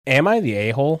Am I the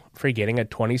a-hole for getting a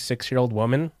 26-year-old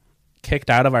woman kicked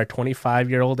out of our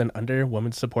 25-year-old and under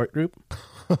women's support group?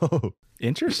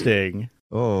 Interesting.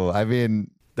 Oh, I mean,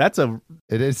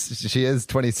 it is. She is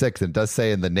 26 and does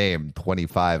say in the name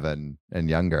 25 and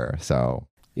younger. So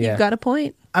Yeah. You've got a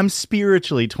point. I'm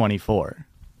spiritually 24.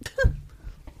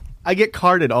 I get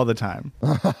carded all the time.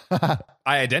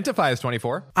 I identify as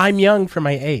 24. I'm young for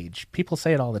my age. People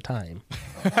say it all the time.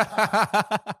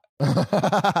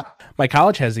 My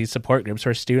college has these support groups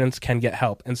where students can get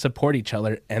help and support each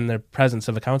other in the presence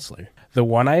of a counselor. The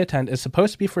one I attend is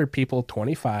supposed to be for people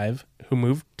 25 who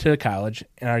moved to college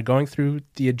and are going through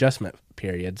the adjustment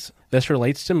periods. This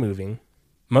relates to moving.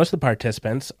 Most of the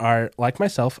participants are, like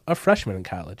myself, a freshman in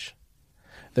college.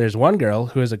 There's one girl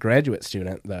who is a graduate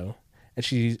student, though, and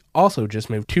she also just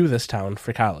moved to this town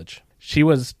for college. She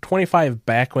was 25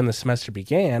 back when the semester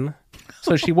began,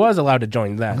 so she was allowed to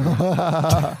join then.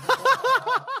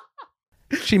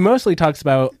 She mostly talks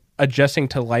about adjusting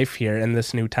to life here in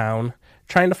this new town,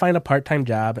 trying to find a part-time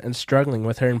job, and struggling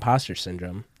with her imposter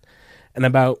syndrome, and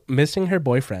about missing her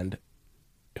boyfriend,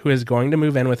 who is going to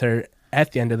move in with her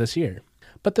at the end of this year.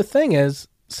 But the thing is,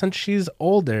 since she's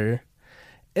older,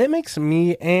 it makes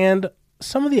me and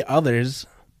some of the others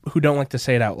who don't like to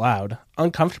say it out loud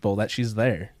uncomfortable that she's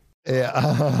there.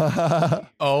 yeah.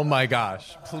 Oh my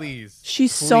gosh. Please.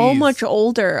 She's so Please. much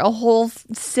older, a whole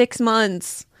 6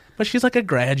 months. But she's like a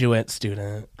graduate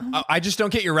student. I just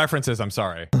don't get your references. I'm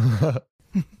sorry.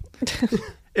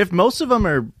 If most of them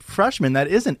are freshmen, that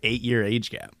is an 8-year age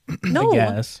gap. No. I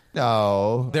guess.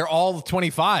 No. They're all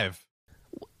 25.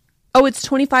 Oh, it's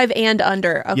 25 and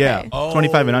under. Okay. Yeah. Oh.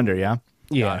 25 and under, yeah.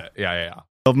 Yeah. Yeah.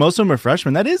 So if most of them are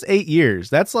freshmen, that is 8 years.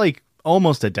 That's like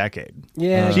almost a decade.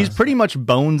 Yeah. She's pretty much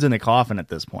bones in a coffin at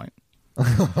this point.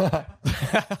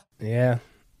 Yeah.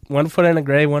 1 foot in a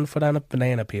gray, 1 foot on a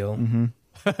banana peel. Mm-hmm.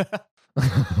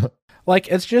 Like,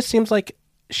 it just seems like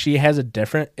she has a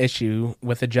different issue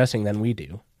with adjusting than we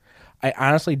do. I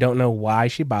honestly don't know why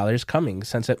she bothers coming,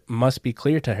 since it must be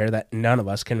clear to her that none of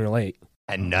us can relate.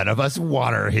 And none of us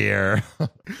want her here.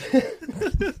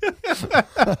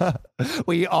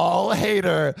 We all hate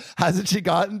her. Hasn't she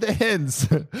gotten the hints?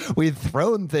 We've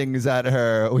thrown things at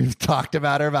her. We've talked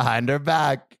about her behind her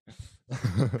back.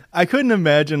 I couldn't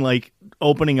imagine like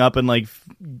opening up and like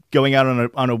going out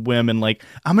on a whim and like,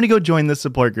 I'm going to go join this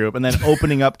support group, and then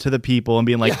opening up to the people and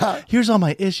being like, here's all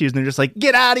my issues. And they're just like,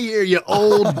 get out of here, you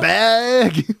old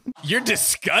bag. You're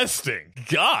disgusting.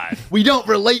 God. We don't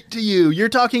relate to you. You're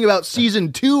talking about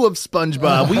season 2 of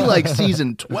SpongeBob. We like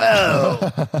season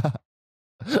 12.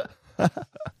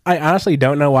 I honestly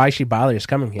don't know why she bothers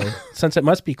coming here, since it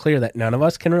must be clear that none of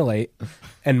us can relate,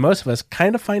 and most of us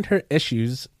kind of find her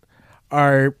issues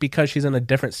are because she's in a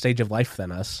different stage of life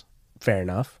than us. Fair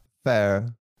enough.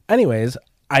 Fair. Anyways,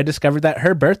 I discovered that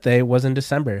her birthday was in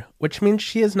December, which means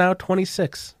she is now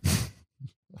 26.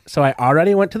 So I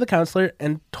already went to the counselor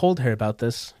and told her about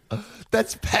this.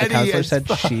 That's The petty. counselor as said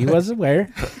fuck. she was aware.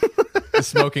 The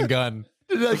smoking gun.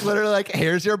 Like literally like,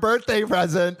 here's your birthday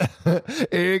present.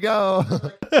 Here you go.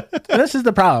 And this is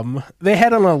the problem. They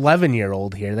had an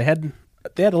 11-year-old here. They had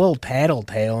a little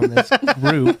tattletale in this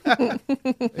group.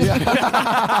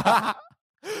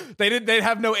 They'd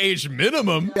have no age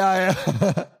minimum. Yeah.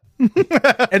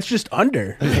 It's just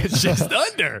under. It's just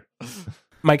under.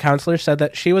 My counselor said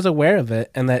that she was aware of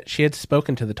it and that she had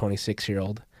spoken to the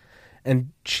 26-year-old.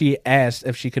 And she asked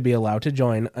if she could be allowed to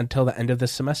join until the end of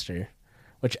this semester,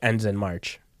 which ends in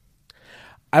March.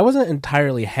 I wasn't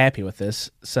entirely happy with this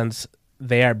since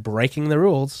they are breaking the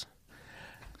rules.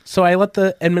 So I let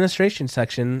the administration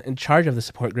section in charge of the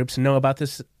support groups know about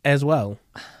this as well.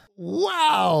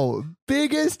 Wow.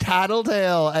 Biggest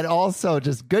tattletale and also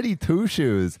just goody two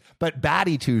shoes, but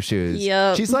baddie two shoes.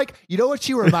 Yep. She's like, you know what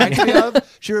she reminds me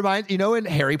of? She reminds, in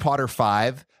Harry Potter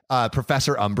 5,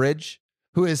 Professor Umbridge,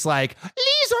 who is like,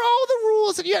 these are all the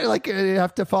rules that you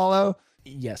have to follow.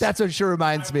 Yes. That's what she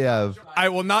reminds me of. I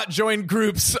will not join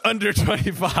groups under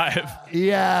 25.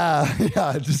 Yeah.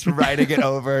 Yeah. Just writing it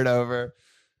over and over.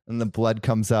 And the blood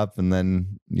comes up and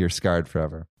then you're scarred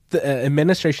forever. The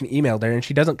administration emailed her and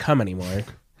she doesn't come anymore.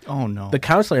 Oh, no. The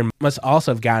counselor must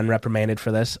also have gotten reprimanded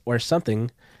for this or something,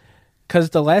 because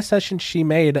the last session she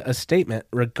made a statement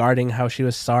regarding how she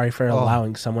was sorry for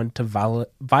allowing someone to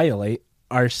violate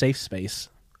our safe space.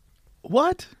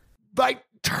 What? By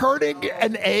turning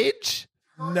an age?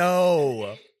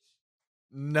 No.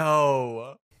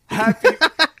 Happy.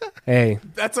 Hey,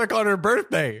 That's like on her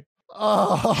birthday.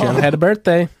 Oh. she hadn't had a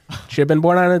birthday. She had been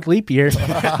born on a leap year.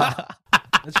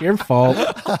 That's your fault.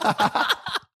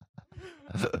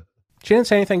 She didn't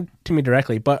say anything to me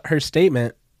directly, but her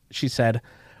statement, she said,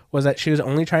 was that she was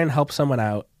only trying to help someone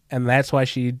out and that's why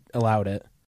she allowed it.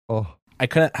 Oh. I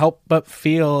couldn't help but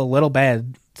feel a little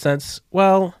bad since,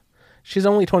 well, she's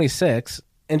only 26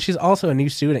 and she's also a new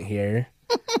student here.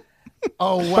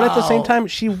 Oh, wow. But at the same time,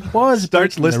 she was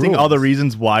Starts breaking listing all the rules.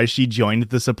 reasons why she joined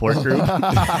the support group.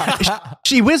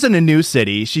 She was in a new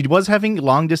city. She was having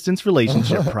long distance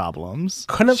relationship problems.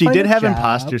 Couldn't She find did a have job.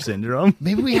 imposter syndrome.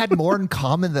 Maybe we had more in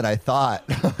common than I thought.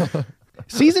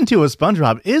 Season 2 of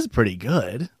SpongeBob is pretty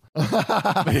good.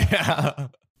 Yeah.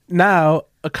 Now,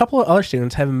 a couple of other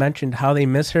students have mentioned how they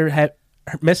miss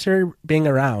her being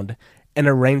around and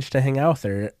arranged to hang out with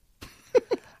her.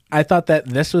 I thought that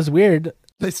this was weird.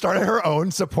 They started her own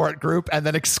support group and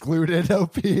then excluded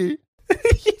OP.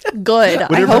 Good.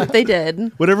 I hope they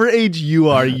did. Whatever age you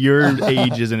are, your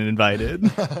age isn't invited.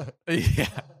 Yeah.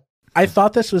 I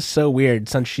thought this was so weird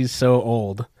since she's so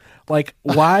old. Like,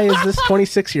 why is this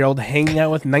 26-year-old hanging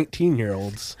out with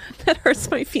 19-year-olds? That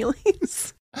hurts my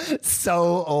feelings.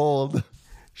 So old.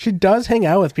 She does hang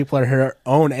out with people at her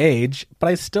own age, but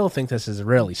I still think this is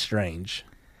really strange.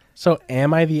 So,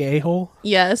 am I the a-hole?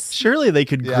 Yes. Surely they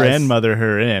could Yes. grandmother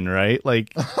her in, right?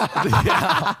 Like,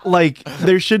 like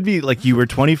there should be like you were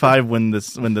 25 when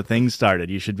the thing started.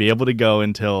 You should be able to go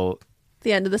until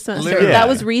The end of the semester. Literally. That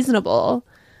was reasonable.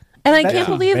 And I That can't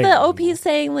seems believe very that OP reasonable. is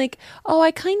saying, like, oh, I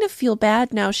kind of feel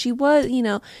bad now. She was,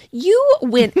 you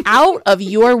went out of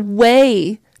your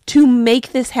way to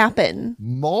make this happen.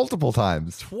 Multiple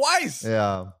times. Twice.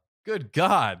 Yeah. Good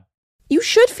God. You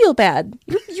should feel bad.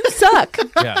 You suck.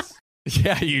 Yes.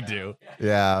 Yeah, you do.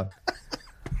 Yeah.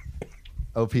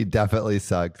 OP definitely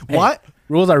sucked. what?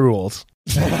 Rules are rules.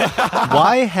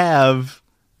 Why have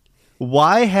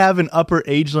an upper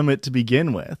age limit to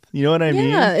begin with? You know what I mean?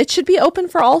 Yeah, it should be open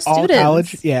for all All students.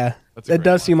 college? Yeah. That's a It great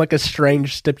does one. seem like a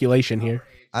strange stipulation here.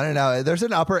 I don't know. There's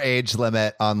an upper age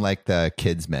limit on like the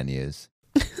kids menus.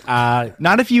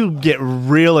 Not if you get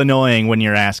real annoying when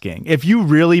you're asking. If you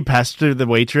really pester the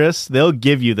waitress, they'll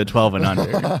give you the 12 and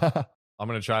under. I'm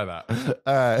going to try that.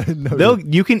 All right. No,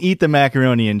 You can eat the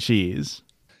macaroni and cheese.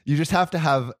 you just have to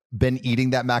have been eating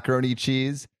that macaroni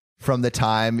cheese from the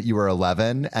time you were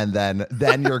 11, and then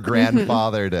you're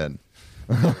grandfathered in.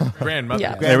 Grandmother.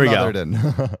 Yeah. There we go.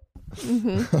 Grandmothered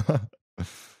in.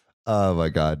 Oh my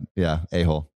God. Yeah.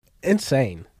 A-hole.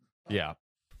 Insane. Yeah.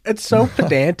 It's so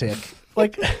pedantic.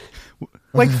 Like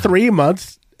 3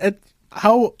 months.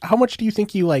 How much do you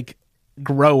think you like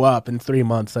grow up in 3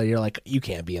 months that you're like, you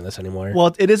can't be in this anymore?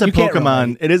 Well, it is a You can't Pokemon.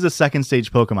 relate. It is a second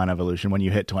stage Pokemon evolution when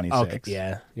you hit 26. okay,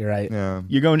 yeah, you're right. Yeah.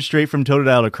 You're going straight from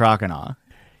Totodile to Croconaw.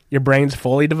 Your brain's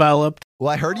fully developed. Well,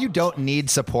 I heard you don't need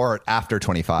support after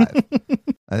 25.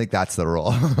 I think that's the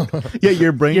rule. Yeah,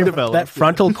 your brain That develops.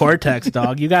 frontal cortex,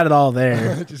 dog. You got it all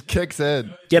there. It just kicks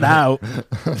in. Get out.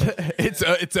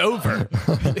 It's over.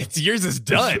 Yours is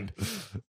done.